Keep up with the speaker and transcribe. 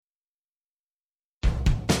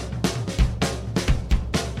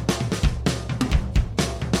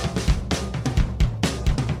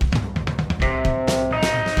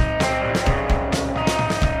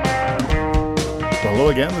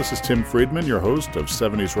again. This is Tim Friedman, your host of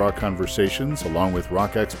 70s Rock Conversations, along with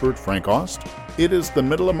rock expert Frank Ost. It is the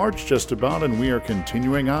middle of March just about, and we are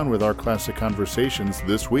continuing on with our classic conversations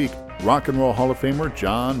this week. Rock and Roll Hall of Famer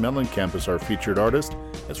John Mellencamp is our featured artist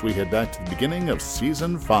as we head back to the beginning of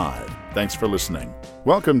Season 5. Thanks for listening.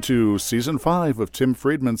 Welcome to Season 5 of Tim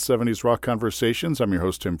Friedman's 70s Rock Conversations. I'm your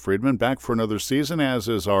host, Tim Friedman, back for another season, as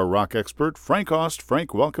is our rock expert, Frank Ost.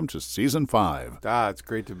 Frank, welcome to Season 5. It's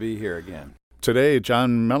great to be here again. Today,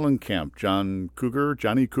 John Mellencamp, Johnny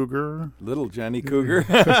Cougar. Little Johnny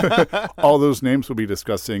Cougar. All those names we'll be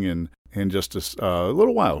discussing in just a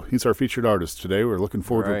little while. He's our featured artist today. We're looking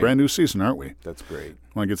forward to a brand new season, aren't we? That's great.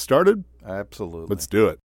 Want to get started? Absolutely. Let's do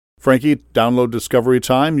it. Frankie, download discovery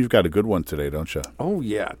time. You've got a good one today, don't you? Oh,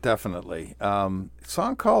 yeah, definitely.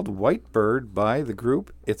 Song called White Bird by the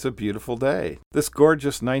group It's a Beautiful Day. This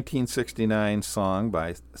gorgeous 1969 song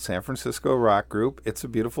by San Francisco rock group It's a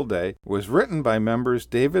Beautiful Day was written by members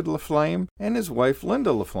David LaFlame and his wife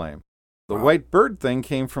Linda LaFlame. The White Bird thing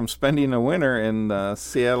came from spending a winter in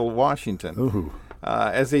Seattle, Washington. Ooh.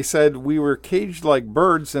 As they said, we were caged like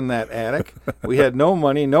birds in that attic. We had no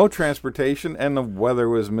money, no transportation, and the weather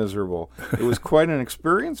was miserable. It was quite an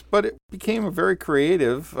experience, but it became very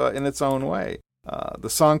creative in its own way.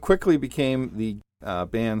 The song quickly became the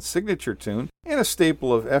band's signature tune and a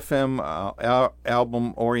staple of FM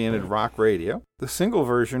album-oriented rock radio. The single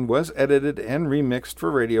version was edited and remixed for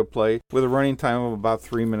radio play with a running time of about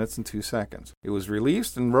 3 minutes and 2 seconds. It was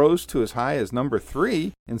released and rose to as high as number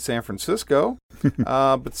 3 in San Francisco,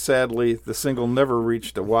 but sadly, the single never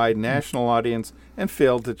reached a wide national audience and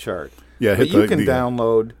failed to chart. Yeah, but you can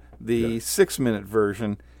download the 6-minute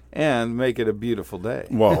version and make it a beautiful day.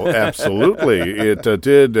 Well, absolutely. It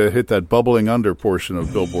did hit that bubbling under portion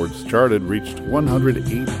of Billboard's chart. It reached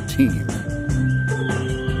 118.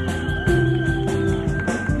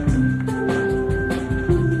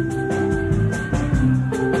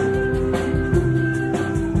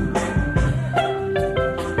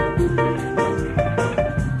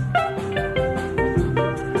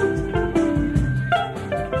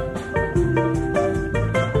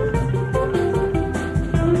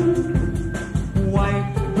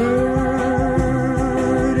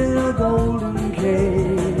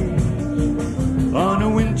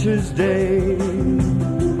 Day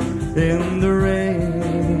in the rain,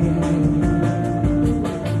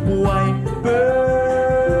 white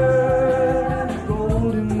bird in a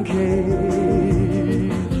golden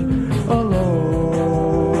cage,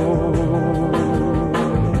 alone.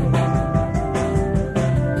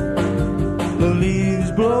 The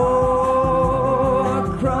leaves blow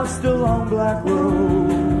across the long black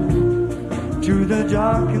road to the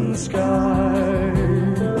darkened sky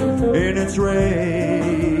in its rain.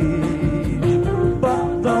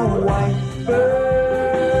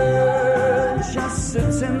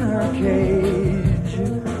 Sits in her cage,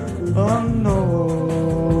 unknown.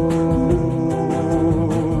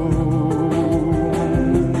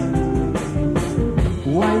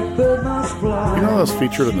 White bird must fly. You know that was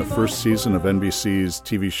featured in the first season of NBC's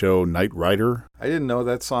TV show Knight Rider? I didn't know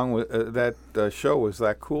that song that show was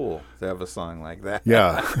that cool to have a song like that.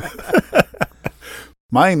 Yeah.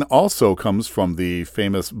 Mine also comes from the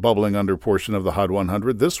famous bubbling under portion of the Hot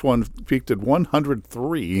 100. This one peaked at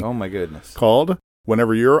 103. Oh, my goodness. Called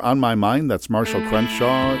Whenever You're on My Mind. That's Marshall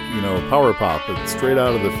Crenshaw, power pop. It's straight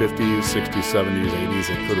out of the 50s, 60s, 70s, 80s.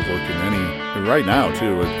 It could have worked in any, right now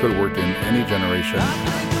too, it could have worked in any generation. I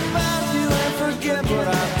think about you and forget what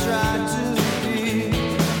I've tried to be.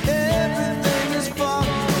 Everything is falling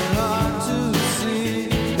hard to see.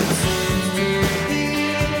 It seems to be,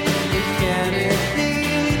 can it be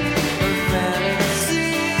a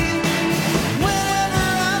fantasy? Whenever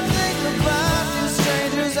I think about you,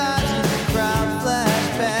 strangers' eyes in the crowd flash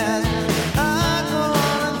past. I go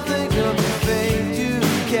on and think of the fate you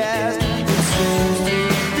cast. It seems to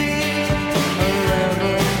be a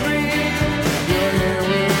reverie. You're here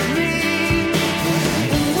with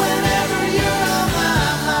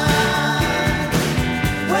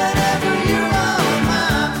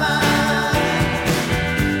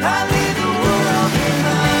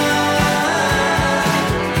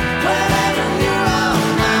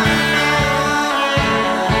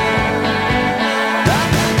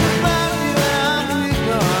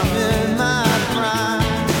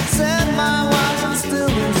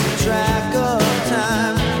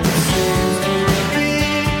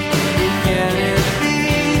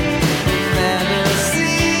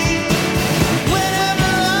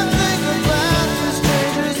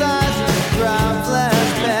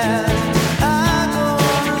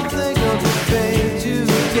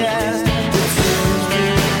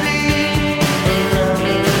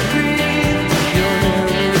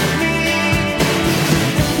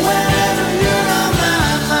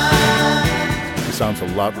sounds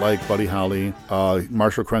a lot like Buddy Holly.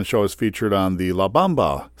 Marshall Crenshaw is featured on the La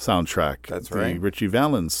Bamba soundtrack. That's right. The Richie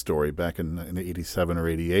Valens story back in 87 or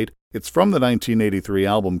 88. It's from the 1983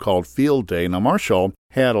 album called Field Day. Now, Marshall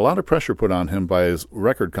had a lot of pressure put on him by his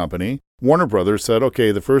record company. Warner Brothers said,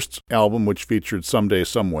 okay, the first album, which featured Someday,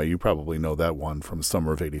 Someway, you probably know that one from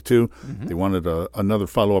summer of 82. They wanted another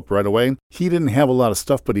follow-up right away. He didn't have a lot of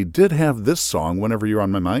stuff, but he did have this song, Whenever You're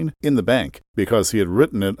on My Mind, in the bank, because he had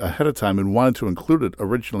written it ahead of time and wanted to include it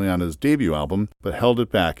originally on his debut album, but held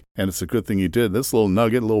it back. And it's a good thing he did. This little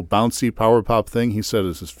nugget, little bouncy power pop thing, he said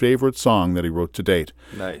is his favorite song that he wrote to date.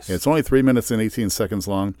 Nice. It's only 3 minutes and 18 seconds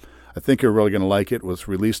long. I think you're really going to like it. It was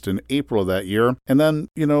released in April of that year. And then,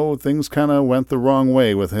 things kind of went the wrong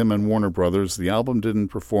way with him and Warner Brothers. The album didn't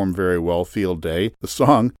perform very well, Field Day. The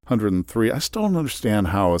song, 103, I still don't understand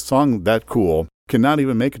how a song that cool cannot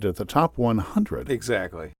even make it to the top 100.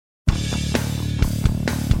 Exactly.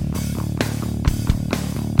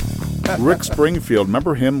 Rick Springfield,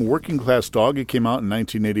 remember him? Working Class Dog. He came out in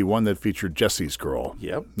 1981 that featured Jesse's Girl.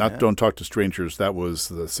 Yep. Not Don't Talk to Strangers. That was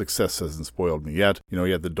the Success Hasn't Spoiled Me Yet. He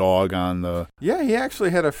had the dog on the... Yeah, he actually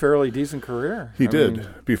had a fairly decent career. He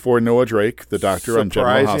did. Before Noah Drake, the doctor on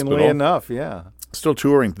General Hospital. Surprisingly enough, yeah. Still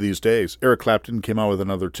touring these days. Eric Clapton came out with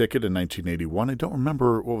Another Ticket in 1981. I don't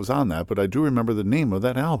remember what was on that, but I do remember the name of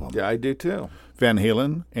that album. Yeah, I do too. Van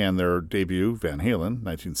Halen and their debut, Van Halen,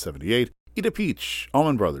 1978. Eat a Peach,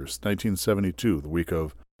 Allman Brothers, 1972, the week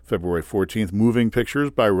of February 14th. Moving Pictures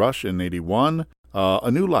by Rush in 81. A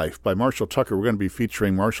New Life by Marshall Tucker. We're going to be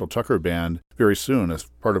featuring Marshall Tucker Band very soon as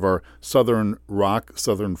part of our Southern rock,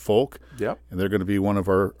 Southern folk. Yep. And they're going to be one of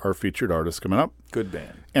our featured artists coming up. Good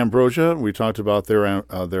band. Ambrosia, we talked about their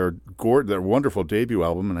wonderful debut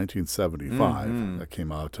album in 1975 that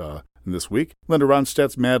came out this week. Linda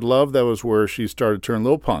Ronstadt's Mad Love, that was where she started to turn a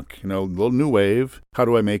little punk, a little new wave. How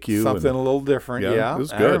Do I Make You? Something a little different, yeah. It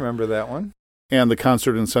was good. I remember that one. And the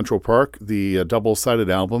concert in Central Park, the double-sided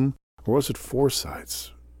album, or was it four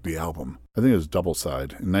sides, the album? I think it was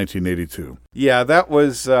double-side in 1982. Yeah, that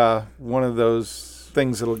was one of those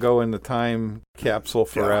things that'll go in the time capsule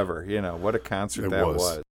forever. What a concert that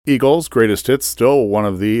was. Eagles' Greatest Hits, still one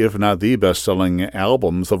of the, if not the best-selling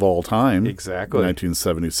albums of all time. Exactly.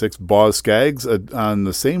 1976. Boz Scaggs, on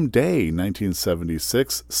the same day,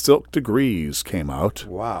 1976, Silk Degrees came out.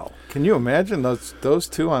 Wow. Can you imagine those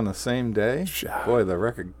two on the same day? Boy, the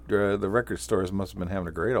record stores must have been having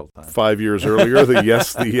a great old time. 5 years earlier, the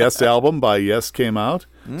Yes album by Yes came out.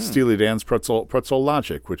 Steely Dan's Pretzel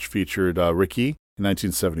Logic, which featured Ricky in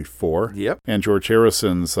 1974. Yep. And George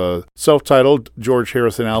Harrison's self-titled George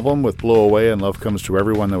Harrison album with Blow Away and Love Comes to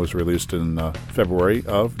Everyone that was released in February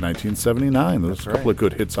of 1979. There's a couple of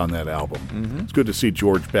good hits on that album. It's good to see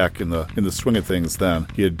George back in the swing of things then.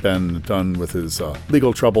 He had been done with his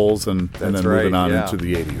legal troubles and then moving on into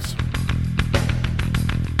the 80s.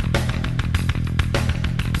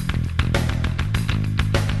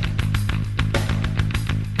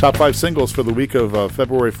 Top 5 singles for the week of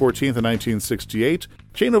February 14th of 1968.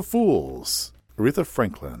 Chain of Fools, Aretha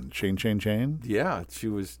Franklin. Chain, Chain, Chain. Yeah, she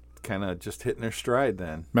was kind of just hitting her stride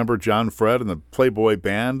then. Remember John Fred and the Playboy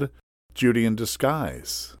Band? Judy in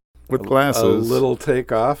Disguise. With glasses. A little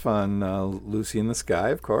takeoff on Lucy in the Sky,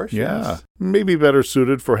 of course. Yeah. Yes. Maybe better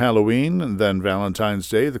suited for Halloween than Valentine's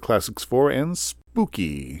Day, the Classics 4, and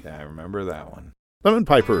Spooky. Yeah, I remember that one. Lemon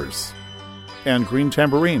Pipers. And Green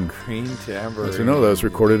Tambourine. Green Tambourine. As you know, that was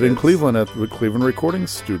recorded in Cleveland at the Cleveland Recording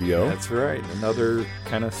Studio. That's right. Another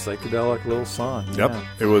kind of psychedelic little song. Yep. Yeah.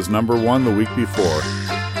 It was number 1 the week before.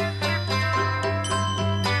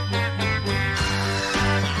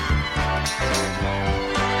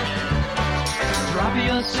 Drop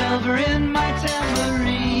your silver in my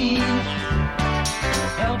tambourine.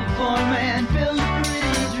 Help a poor man build a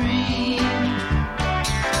pretty dream.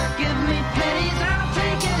 Give me pennies, I'll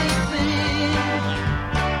take anything.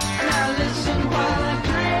 Now listen while I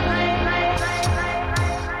play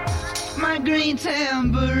my green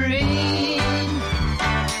tambourine.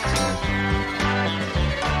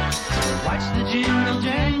 Watch the jingle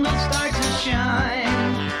jangle start to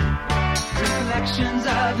shine. Reflections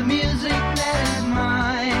of the music that is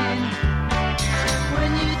mine.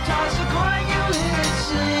 When you toss a coin, you hear it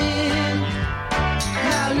sing.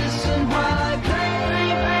 Now listen while I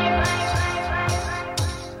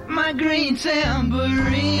play my green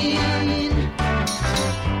tambourine.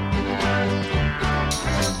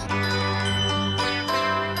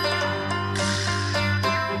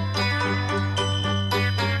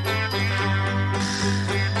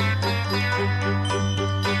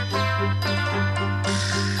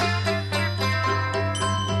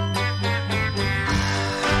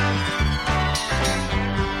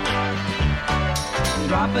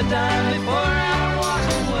 drop a dime before I walk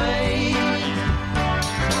away.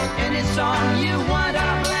 Any song you want,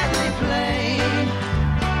 I'll gladly play.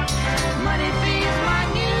 Money feeds my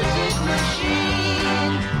music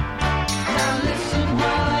machine. Now listen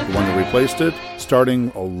while I The one that replaced it,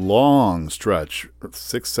 starting a long stretch,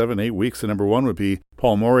 6, 7, 8 weeks at number one, would be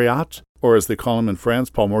Paul Mauriat, or as they call him in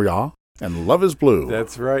France, Paul Mauriat, and Love is Blue.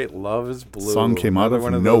 That's right. Love is Blue. Song came out Another of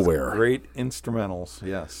one of nowhere. Those great instrumentals.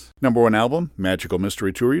 Yes. Number one album, Magical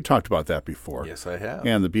Mystery Tour. You talked about that before. Yes, I have.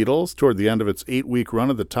 And the Beatles, toward the end of its 8-week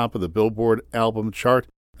run at the top of the Billboard album chart.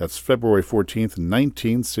 That's February 14th,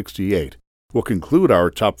 1968. We'll conclude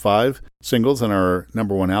our top 5 singles and our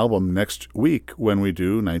number one album next week when we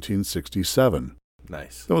do 1967.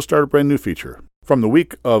 Nice. Then we'll start a brand new feature. From the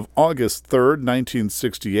week of August 3rd,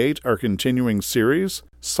 1968, our continuing series,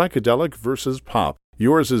 Psychedelic versus Pop.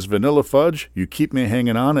 Yours is Vanilla Fudge. You Keep Me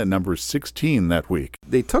Hanging On at number 16 that week.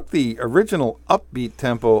 They took the original upbeat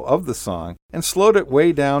tempo of the song and slowed it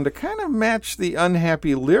way down to kind of match the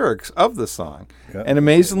unhappy lyrics of the song. Yeah. And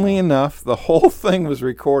amazingly enough, the whole thing was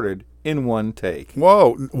recorded in one take.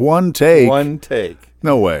 Whoa, one take? One take.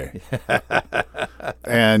 No way.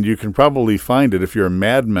 And you can probably find it if you're a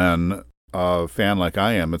Mad Men fan like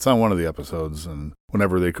I am. It's on one of the episodes, and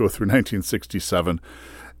whenever they go through 1967.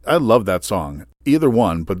 I love that song, either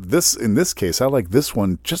one, but in this case, I like this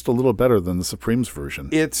one just a little better than the Supremes version.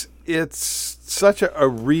 It's such a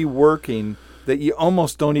reworking that you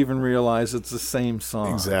almost don't even realize it's the same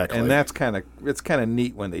song. Exactly. And it's kind of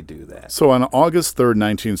neat when they do that. So on August 3rd,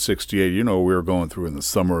 1968, we were going through in the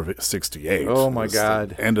summer of 68. Oh, my It was God.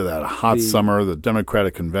 the end of that hot summer. The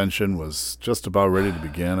Democratic Convention was just about ready to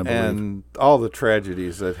begin, I believe. And all the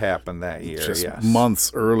tragedies that happened that year. Just yes.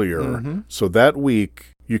 months earlier. So that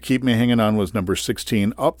week, You Keep Me Hanging On was number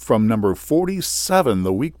 16, up from number 47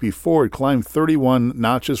 the week before. It climbed 31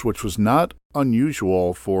 notches, which was not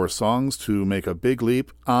unusual for songs to make a big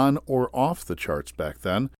leap on or off the charts back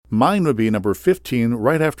then. Mine would be number 15.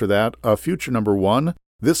 Right after that, a future number 1,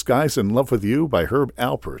 This Guy's in Love with You by Herb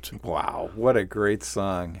Alpert. Wow, what a great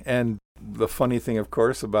song. And the funny thing, of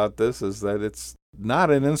course, about this is that it's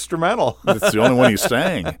not an instrumental. It's the only one he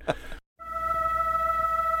sang.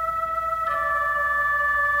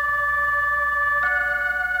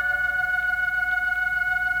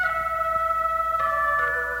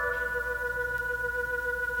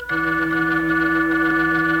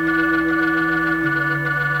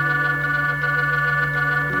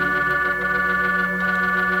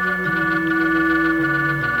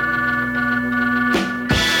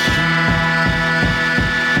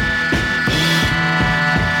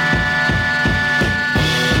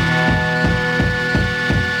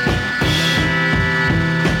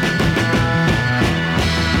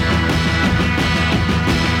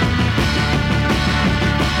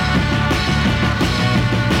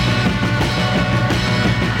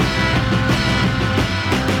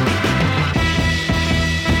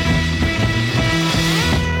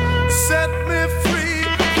 Set me free,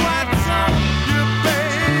 what's on you,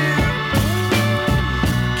 babe?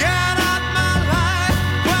 Get out my life,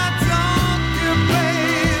 what's on you,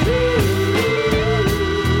 babe?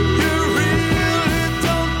 You really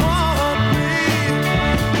don't want me,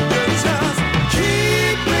 you just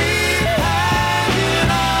keep me hanging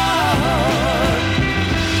on.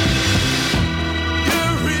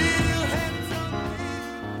 Your real hands on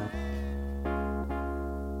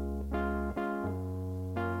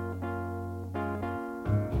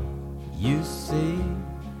You see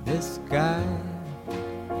this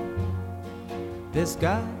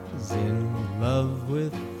guy's in love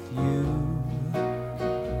with you.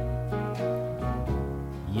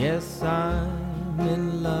 Yes, I'm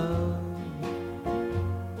in love.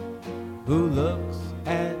 Who looks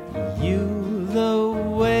at you the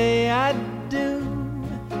way I do?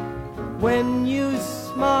 When you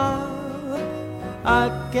smile, I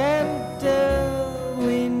can tell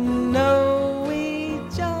we know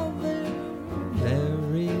each other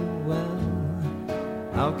very well.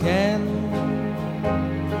 How can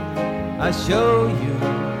I show you?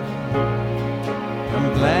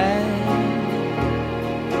 I'm glad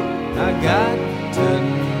I got to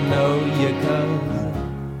know you, 'cause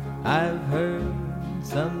I've heard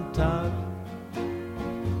some talk.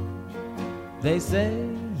 They say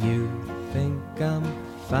you think I'm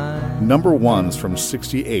fine. Number 1's from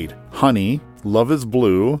 68. Honey, Love is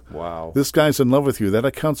Blue. Wow. This Guy's in Love with You. That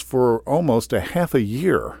accounts for almost a half a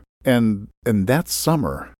year. And that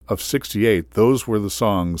summer of 68, those were the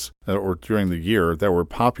songs, or during the year, that were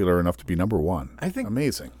popular enough to be number 1. I think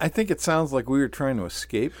Amazing. I think it sounds like we were trying to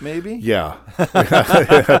escape, maybe. Yeah.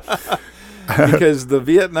 because the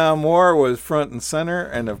Vietnam War was front and center,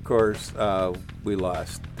 and of course we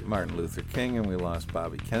lost Martin Luther King and we lost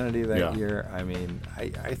Bobby Kennedy that year. I mean,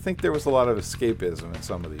 I think there was a lot of escapism in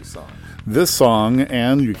some of these songs. This song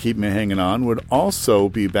and You Keep Me Hanging On would also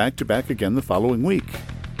be back-to-back again the following week.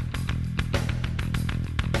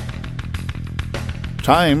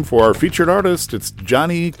 Time for our featured artist. It's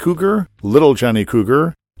Johnny Cougar, Little Johnny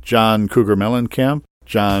Cougar, John Cougar Mellencamp,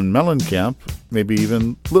 John Mellencamp, maybe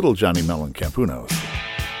even Little Johnny Mellencamp, who knows?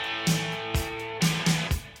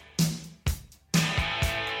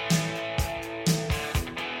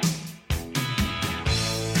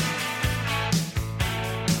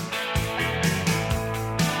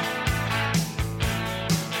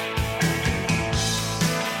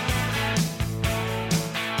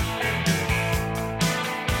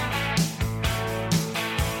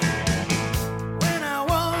 When I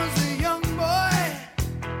was a young boy,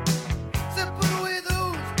 simple away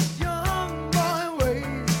those young boy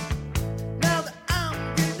ways. Now that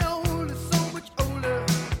I'm getting older, so much older,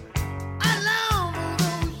 I long for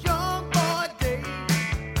those young boy days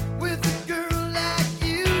with a girl like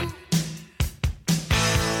you,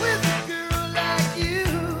 with a girl like you.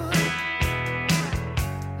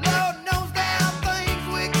 Lord knows there are things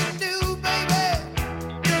we can do, baby,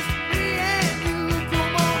 just me and you.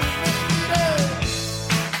 Come on and make it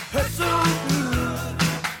hurt so good.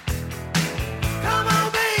 Come on,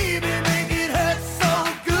 baby, make it hurt so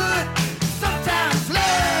good. Sometimes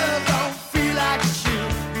love don't feel like it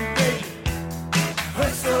should, baby.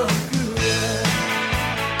 Hurt so good.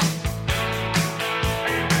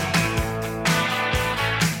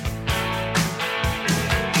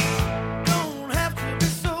 Don't have to be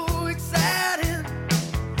so exciting.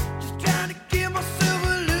 Just trying to give myself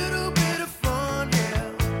a little bit of fun,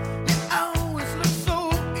 yeah. You always look so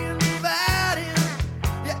inviting.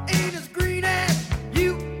 You ain't as green as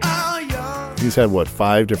you are young. He's had,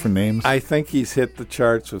 5 different names? I think he's hit the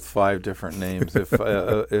charts with 5 different names, if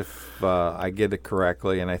I get it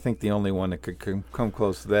correctly. And I think the only one that could come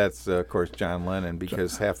close to that's, of course, John Lennon,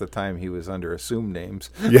 because half the time he was under assumed names.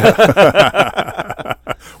 Yeah.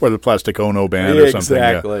 Or the Plastic Ono Band or something.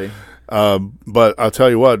 yeah. Exactly. But I'll tell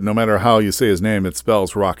you what, no matter how you say his name, it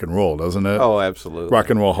spells rock and roll, doesn't it? Oh, absolutely. Rock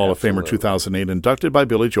and Roll Hall of Famer Absolutely. 2008, inducted by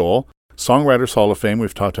Billy Joel. Songwriters Hall of Fame,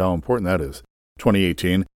 we've talked how important that is.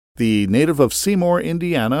 2018. The native of Seymour,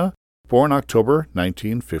 Indiana, born October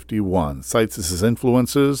 1951. Cites as his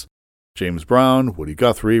influences James Brown, Woody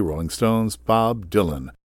Guthrie, Rolling Stones, Bob Dylan.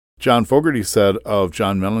 John Fogerty said of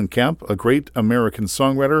John Mellencamp, a great American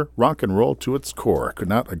songwriter, rock and roll to its core. Could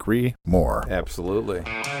not agree more. Absolutely.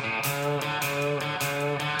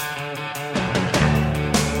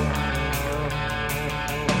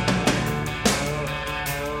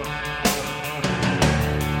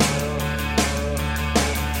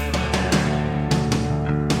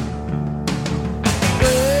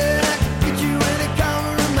 Well, I could get you any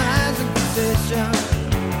compromising position.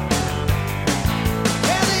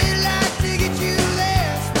 Yeah, they like to get you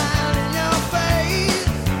there, smile in your face.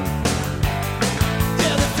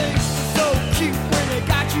 Yeah, the things are so cute when they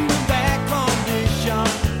got you in bad condition.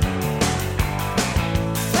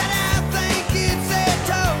 But I think it's a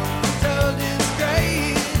total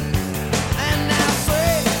disgrace. And I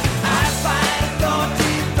say, I fight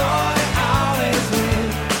authority, though it always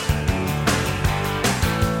wins.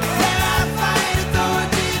 Yeah, I fight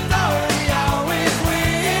authority, though it always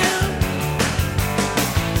wins.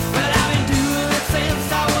 But I've been doing it since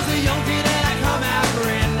I was a young kid and I come out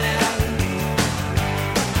grinning.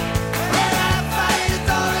 Well, I fight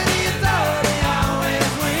authority, though it always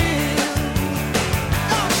wins.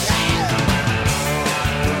 Oh, yeah!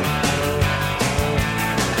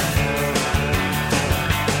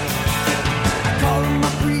 I call him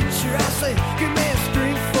my preacher, I say, give me a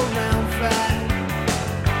strength for round 5.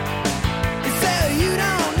 He said, you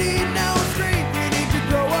don't need no strength, you need to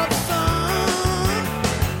grow up, son.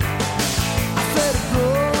 I said,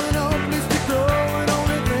 growing up, least to growing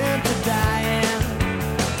only then to dying.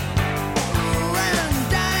 Ooh, and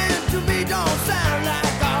dying to me don't sound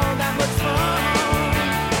like all that much fun.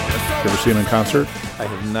 You ever seen him in concert? I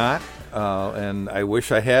have not, and I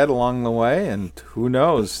wish I had along the way, and who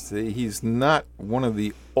knows? He's not one of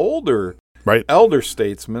the older Right. elder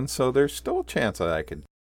statesmen, so there's still a chance that I could.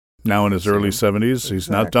 Now in his early 70s. He's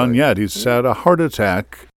not Exactly. done yet. He's had a heart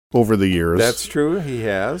attack over the years. That's true, he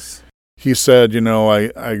has. He said,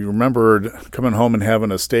 I remembered coming home and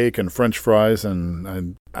having a steak and French fries,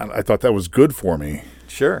 and I thought that was good for me.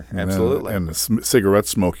 Sure, And then- absolutely. And the cigarette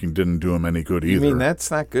smoking didn't do him any good either. You mean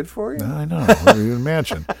that's not good for you? I know. What do you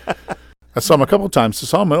imagine? I saw him a couple of times. I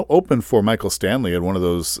saw him open for Michael Stanley at one of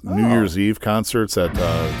those New Year's Eve concerts at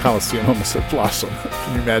Coliseum. I almost said Blossom.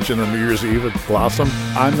 Can you imagine a New Year's Eve at Blossom?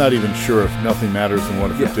 I'm not even sure if Nothing Matters and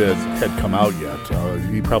What If It Did had come out yet.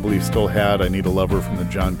 He probably still had I Need a Lover from the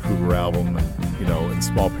John Cougar album and, and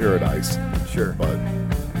Small Paradise. Sure. But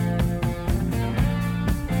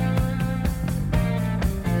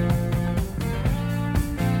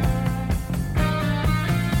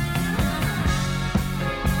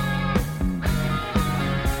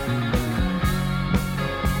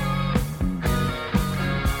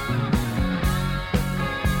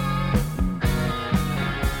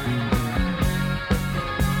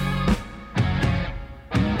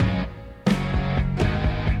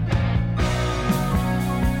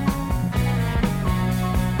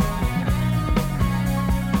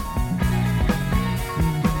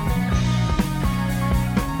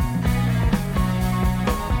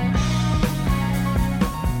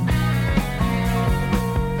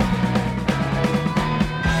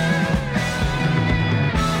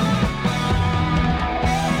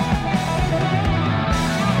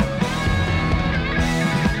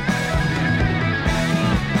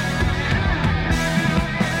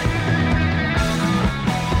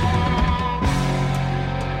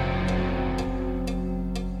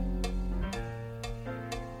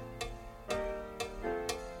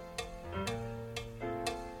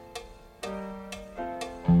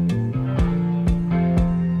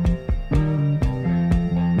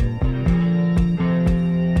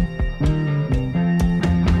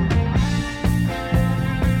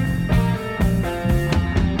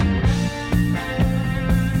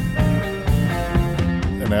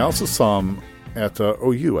And I also saw him at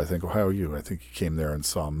OU, I think, Ohio U. I think he came there and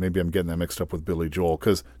saw him. Maybe I'm getting that mixed up with Billy Joel,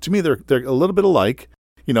 because to me they're a little bit alike,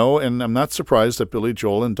 and I'm not surprised that Billy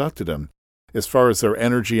Joel inducted him. As far as their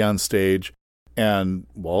energy on stage and,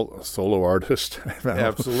 well, a solo artist.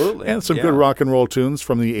 Absolutely. And some good rock and roll tunes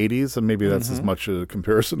from the 80s, and maybe that's as much a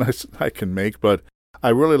comparison I can make. But I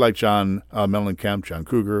really like John Mellencamp, John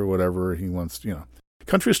Cougar, whatever he wants,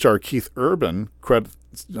 Country star Keith Urban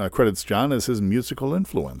credits John as his musical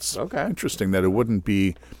influence. Okay. Interesting that it wouldn't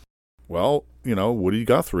be, well, Woody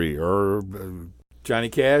Guthrie or Johnny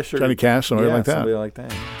Cash, somebody like that. Somebody like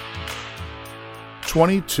that.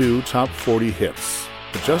 22 top 40 hits,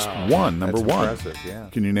 but just one, number That's one. impressive, yeah.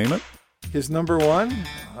 Can you name it? His number one,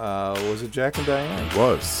 was it Jack and Diane? It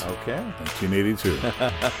was. Okay. 1982.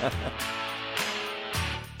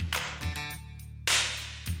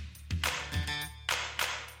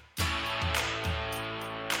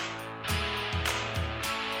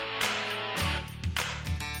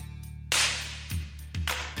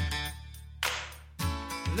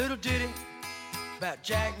 Little ditty about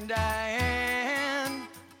Jack and Diane,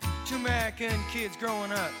 two American kids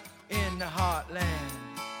growing up in the heartland.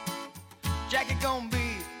 Jackie gonna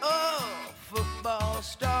be a football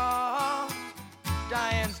star,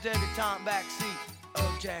 Diane's debutante backseat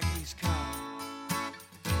of Jackie's car.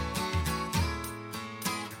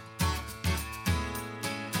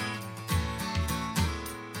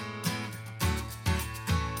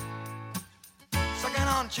 Sucking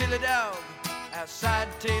on chili dog outside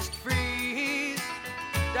Taste Freeze.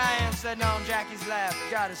 Diane sitting on Jackie's lap,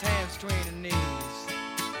 got his hands between her knees.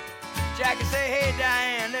 Jackie say, hey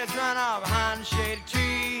Diane, let's run off behind the shady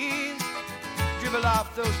trees. Dribble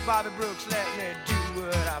off those Bobby Brooks, let me do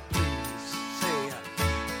what I please. Say,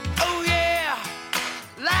 oh yeah,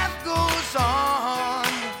 life goes on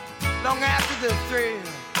long after the thrill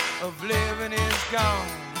of living is gone.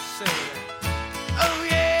 Say, oh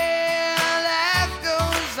yeah, life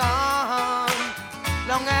goes on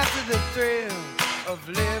long after the thrill of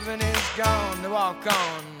living is gone. To walk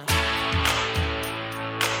on.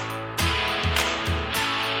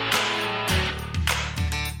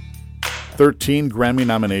 13 Grammy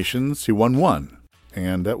nominations. He won one.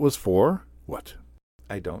 And that was for what?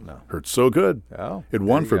 I don't know. Hurt So Good. Oh, It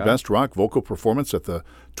won there you for go. Best Rock Vocal Performance at the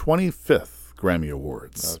 25th Grammy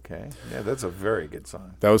Awards. Okay. Yeah, that's a very good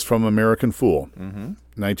song. That was from American Fool. Mm-hmm.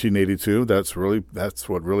 1982. That's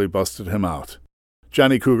what really busted him out.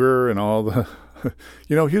 Johnny Cougar and all the...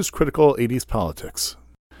 he was critical of 80s politics.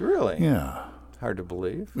 Really? Yeah. Hard to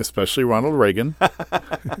believe. Especially Ronald Reagan.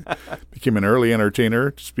 Became an early entertainer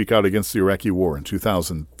to speak out against the Iraqi War in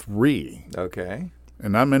 2003. Okay.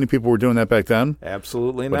 And not many people were doing that back then.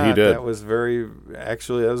 Absolutely But not. he did. That was that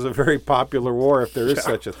was a very popular war, if there is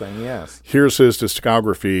such a thing, yes. Here's his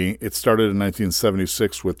discography. It started in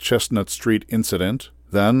 1976 with Chestnut Street Incident,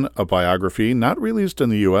 then a biography, not released in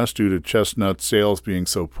the U.S. due to Chestnut sales being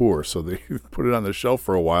so poor, so they put it on the shelf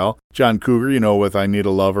for a while. John Cougar, with I Need a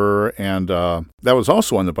Lover, and that was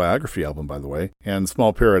also on the biography album, by the way, and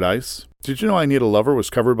Small Paradise. Did you know I Need a Lover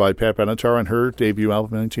was covered by Pat Benatar on her debut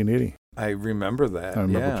album in 1980? I remember that. I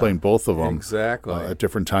remember yeah. playing both of them Exactly. at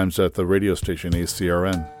different times at the radio station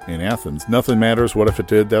ACRN in Athens. Nothing Matters, What If It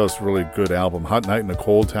Did? That was a really good album. Hot Night in a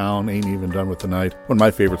Cold Town, Ain't Even Done with the Night. One of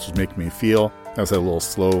my favorites was Make Me Feel. That was a little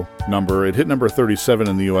slow number. It hit number 37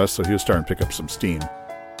 in the U.S., so he was starting to pick up some steam.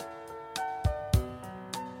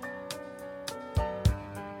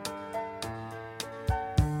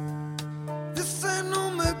 This ain't no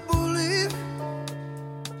make-believe.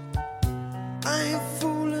 I ain't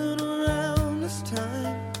fooling around this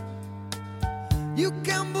time. You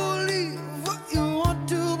can believe what you want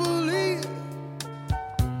to believe.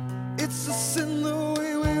 It's a sin the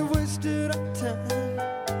way we wasted our time.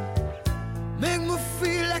 Make me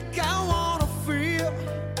feel like I wanna feel.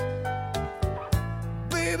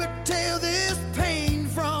 Baby, tear this pain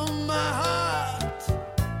from my heart.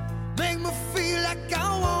 Make me feel like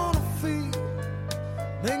I wanna feel.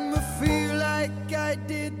 Make me feel like I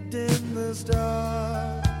did in the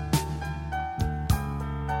start.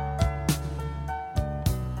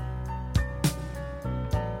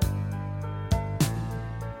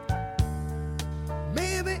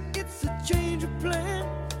 Maybe it's a change of plan.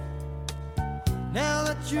 Now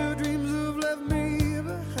that your dreams have left me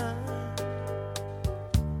behind.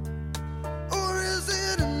 Or is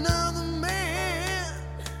it another man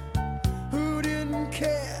who didn't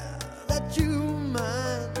care that you were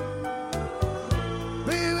mine?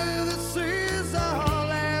 Baby, this is our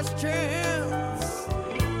last chance.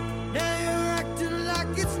 Now you're acting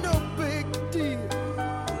like it's no big deal.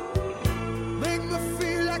 Make me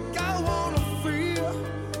feel like I wanna feel.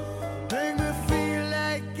 Make me feel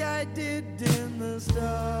like I did in the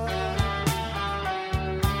start.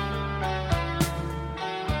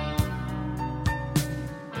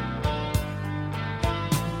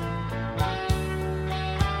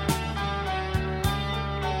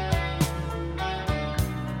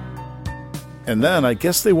 And then I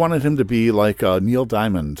guess they wanted him to be like a Neil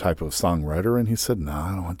Diamond type of songwriter, and he said, no, I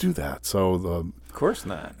don't want to do that. So Of course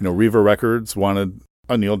not. Riva Records wanted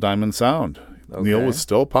a Neil Diamond sound. Okay. Neil was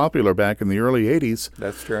still popular back in the early 80s,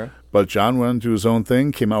 That's true. but John went to his own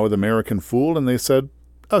thing, came out with American Fool, and they said,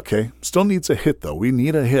 okay, still needs a hit, though. We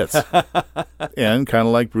need a hit. And kind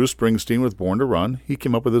of like Bruce Springsteen with Born to Run, he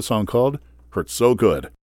came up with a song called Hurt So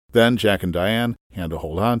Good. Then Jack and Diane, Hand to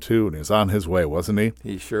Hold On To, and he was on his way, wasn't he?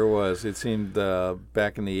 He sure was. It seemed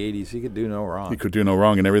back in the 80s he could do no wrong. He could do no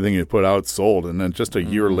wrong, and everything he put out sold. And then just a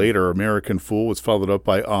year later, American Fool was followed up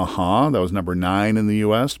by Uh-Huh. That was number 9 in the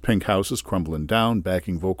U.S. Pink House's Crumbling Down,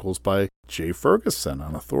 backing vocals by Jay Ferguson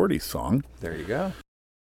on Authority song. There you go.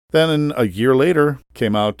 Then a year later,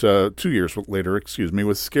 came out 2 years later,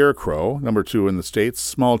 with Scarecrow, number 2 in the States,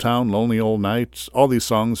 Small Town, Lonely Old Night. All these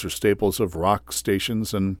songs are staples of rock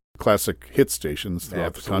stations and classic hit stations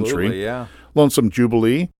throughout the country. Absolutely, yeah. Lonesome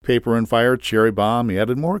Jubilee, Paper and Fire, Cherry Bomb. He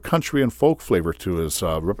added more country and folk flavor to his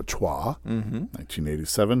repertoire.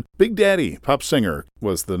 1987. Big Daddy, pop singer,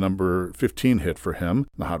 was the number 15 hit for him,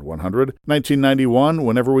 the Hot 100. 1991,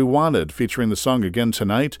 Whenever We Wanted, featuring the song Again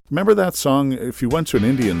Tonight. Remember that song? If you went to an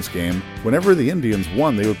Indians game, whenever the Indians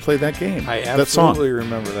won, they would play that game. I that song. absolutely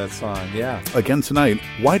remember that song, yeah. Again Tonight.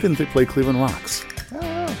 Why didn't they play Cleveland Rocks? I don't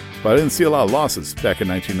know. But I didn't see a lot of losses back in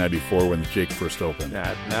 1994 when the Jake first opened.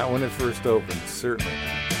 Not when it first opened, certainly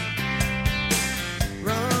not.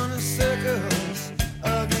 Run in circles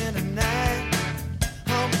again tonight.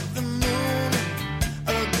 Hump the moon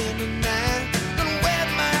again tonight. Gonna wear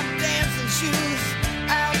my dancing shoes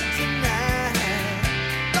out tonight.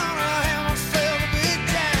 Gonna have myself a big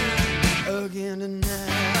time again tonight.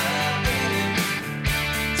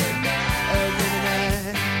 Again tonight.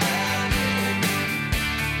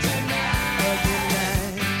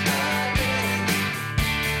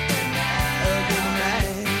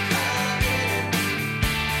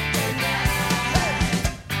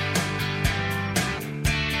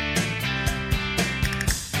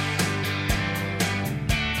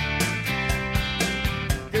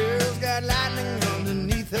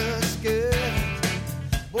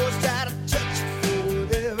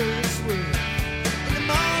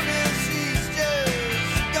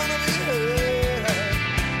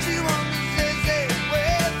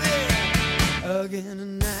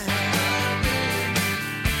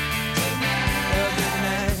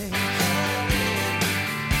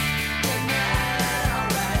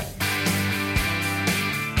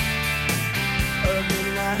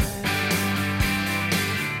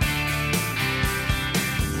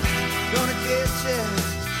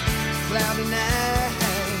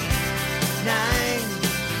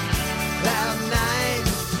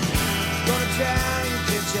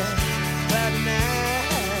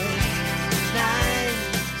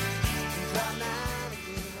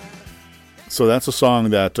 So that's a song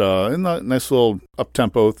that, in the nice little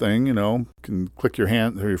up-tempo thing, can click your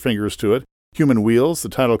hand or your fingers to it. Human Wheels, the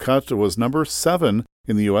title cut, was number 7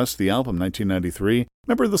 in the U.S., the album, 1993.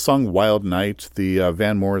 Remember the song Wild Night, the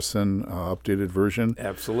Van Morrison updated version?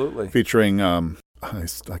 Absolutely. Featuring, I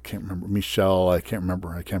can't remember, Michelle, I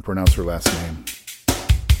can't pronounce her last name.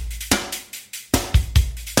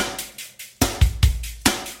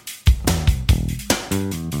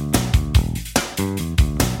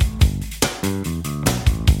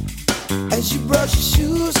 As you brush your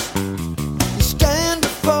shoes, you stand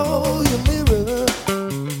before your mirror,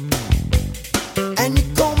 and you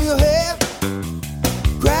comb your hair,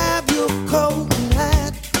 grab your coat and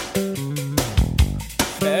hat,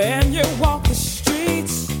 and you walk the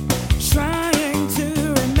streets trying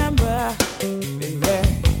to remember,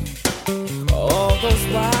 all those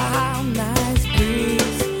wild nights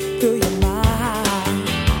breeze through your mind,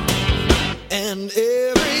 and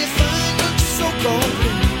everything looks so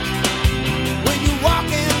complete.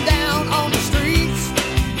 Walking down on the streets,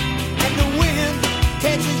 and the wind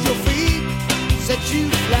catches your feet, sets you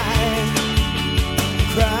flying,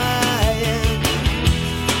 crying.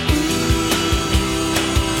 Ooh,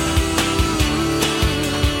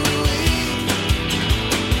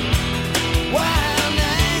 wild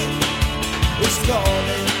night is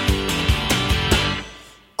calling.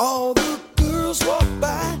 All the girls walk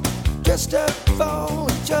by, dressed up for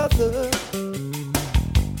each other.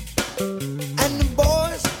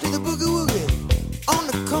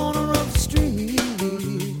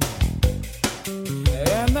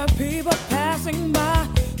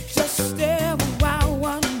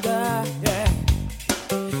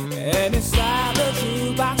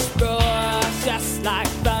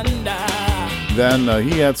 Then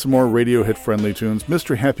he had some more radio hit-friendly tunes.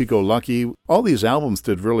 Mr. Happy-Go-Lucky. All these albums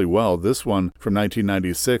did really well. This one from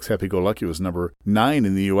 1996, Happy-Go-Lucky, was number 9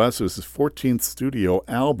 in the U.S. It was his 14th studio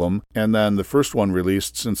album. And then the first one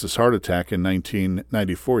released since his heart attack in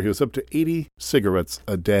 1994. He was up to 80 cigarettes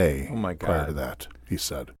a day. Oh, my God. Prior to that, he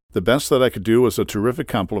said. The Best That I Could Do was a terrific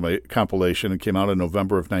compilation. It came out in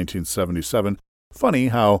November of 1977. Funny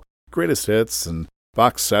how greatest hits and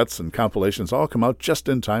box sets and compilations all come out just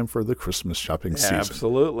in time for the Christmas shopping season.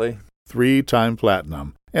 Absolutely. 3-time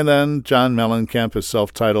platinum. And then John Mellencamp, his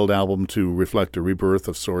self-titled album to reflect a rebirth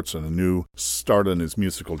of sorts and a new start on his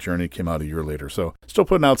musical journey, came out a year later. So still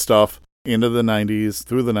putting out stuff into the 90s,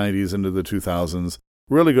 through the 90s, into the 2000s.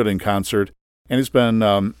 Really good in concert. And he's been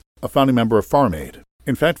a founding member of Farm Aid.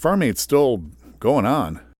 In fact, Farm Aid's still going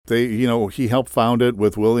on. He helped found it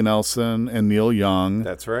with Willie Nelson and Neil Young.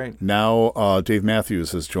 That's right. Now Dave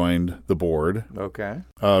Matthews has joined the board. Okay.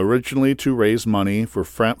 Originally to raise money for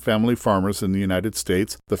family farmers in the United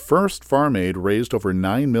States, the first Farm Aid raised over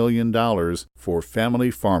 $9 million for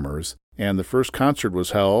family farmers. And the first concert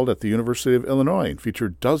was held at the University of Illinois and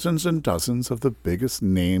featured dozens and dozens of the biggest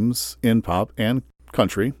names in pop and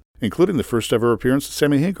country, including the first ever appearance of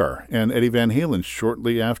Sammy Hagar and Eddie Van Halen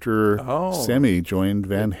shortly after Sammy joined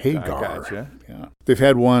Van Hagar. I gotcha. Yeah. They've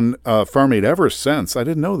had one Farm Aid ever since. I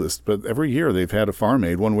didn't know this, but every year they've had a Farm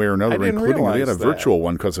Aid one way or another, including they had a virtual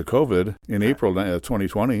one because of COVID in April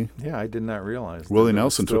 2020. Yeah, I did not realize that. Willie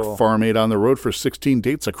Nelson took Farm Aid on the road for 16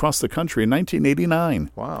 dates across the country in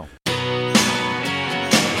 1989. Wow.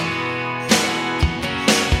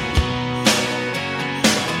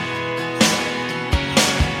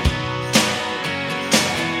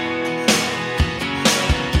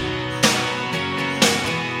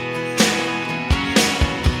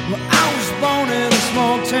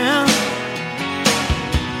 Small town,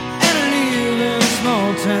 and I live in a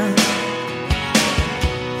small town.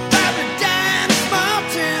 Paradise, small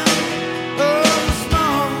town, oh,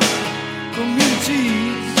 small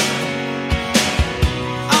communities.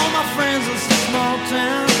 All my friends are from small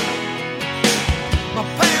town. My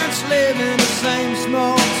parents live in the same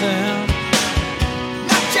small town.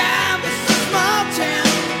 My job is a small town,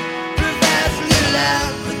 provides little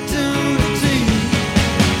opportunity.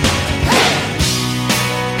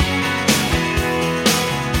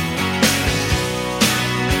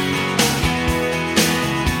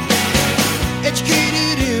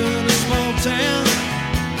 Educated in a small town,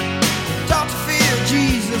 taught to fear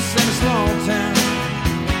Jesus in a small town.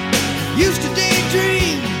 Used to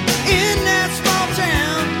daydream in that small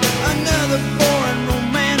town, another boring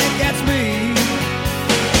romance.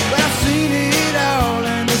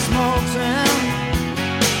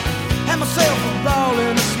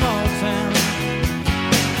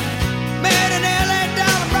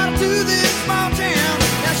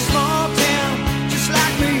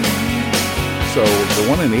 So the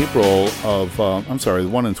one in April of, the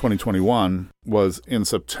one in 2021 was in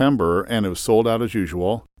September, and it was sold out as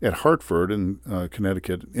usual at Hartford in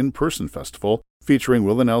Connecticut in-person festival, featuring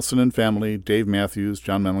Willie Nelson and family, Dave Matthews,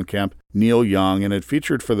 John Mellencamp, Neil Young, and it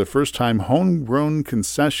featured for the first time homegrown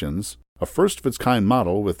concessions, a first-of-its-kind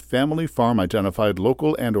model with family farm-identified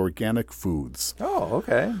local and organic foods. Oh,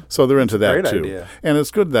 okay. So they're into that, Great too. idea. And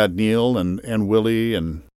it's good that Neil and Willie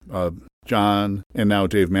and John and now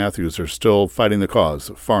Dave Matthews are still fighting the cause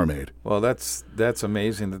of Farm Aid. Well, that's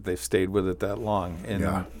amazing that they've stayed with it that long.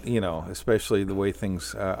 And, especially the way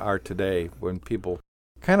things are today when people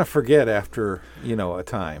kind of forget after, a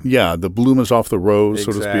time. Yeah, the bloom is off the rose,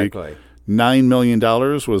 so to speak. Exactly. $9 million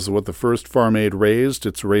was what the first Farm Aid raised.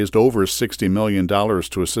 It's raised over $60 million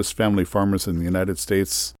to assist family farmers in the United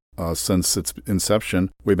States since its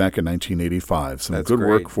inception way back in 1985. Some That's good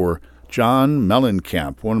work great. for John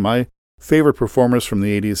Mellencamp, one of my favorite performers from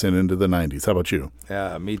the 80s and into the 90s. How about you?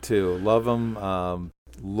 Yeah, me too. Love him. A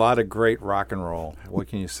lot of great rock and roll. What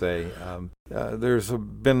can you say? There's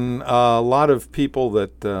been a lot of people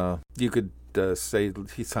that you could say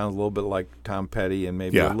he sounds a little bit like Tom Petty and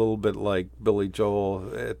maybe a little bit like Billy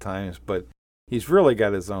Joel at times, but he's really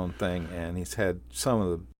got his own thing, and he's had some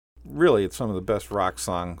of the best rock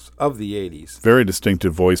songs of the 80s. Very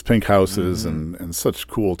distinctive voice, Pink Houses, and such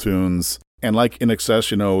cool tunes. And like In Excess,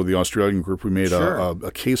 the Australian group we made Sure.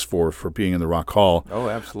 a case for being in the Rock Hall. Oh,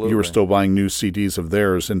 absolutely. You were still buying new CDs of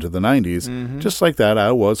theirs into the 90s. Mm-hmm. Just like that,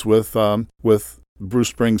 I was with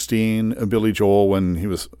Bruce Springsteen and Billy Joel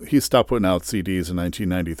when he stopped putting out CDs in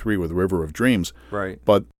 1993 with River of Dreams. Right.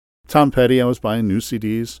 But Tom Petty, I was buying new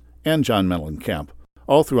CDs, and John Mellencamp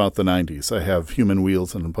all throughout the 90s. I have Human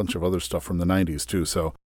Wheels and a bunch of other stuff from the 90s, too.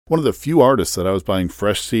 So one of the few artists that I was buying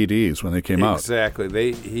fresh CDs when they came out.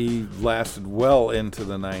 Exactly. He lasted well into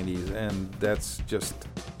the 90s, and that's just,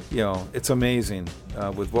 it's amazing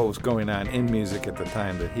with what was going on in music at the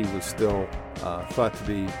time that he was still thought to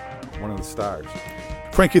be one of the stars.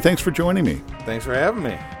 Frankie, thanks for joining me. Thanks for having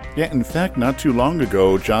me. Yeah, in fact, not too long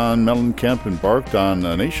ago, John Mellencamp embarked on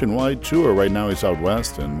a nationwide tour. Right now he's out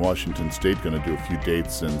west in Washington State, going to do a few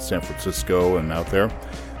dates in San Francisco and out there.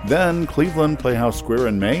 Then Cleveland Playhouse Square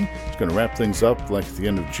in May. He's going to wrap things up like at the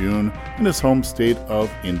end of June in his home state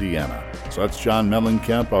of Indiana. So that's John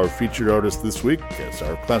Mellencamp, our featured artist this week, as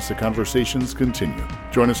our classic conversations continue.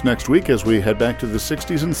 Join us next week as we head back to the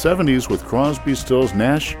 60s and 70s with Crosby, Stills,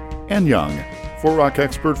 Nash, and Young. For rock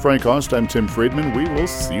expert Frank Ost, I'm Tim Friedman. We will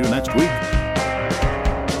see you next week.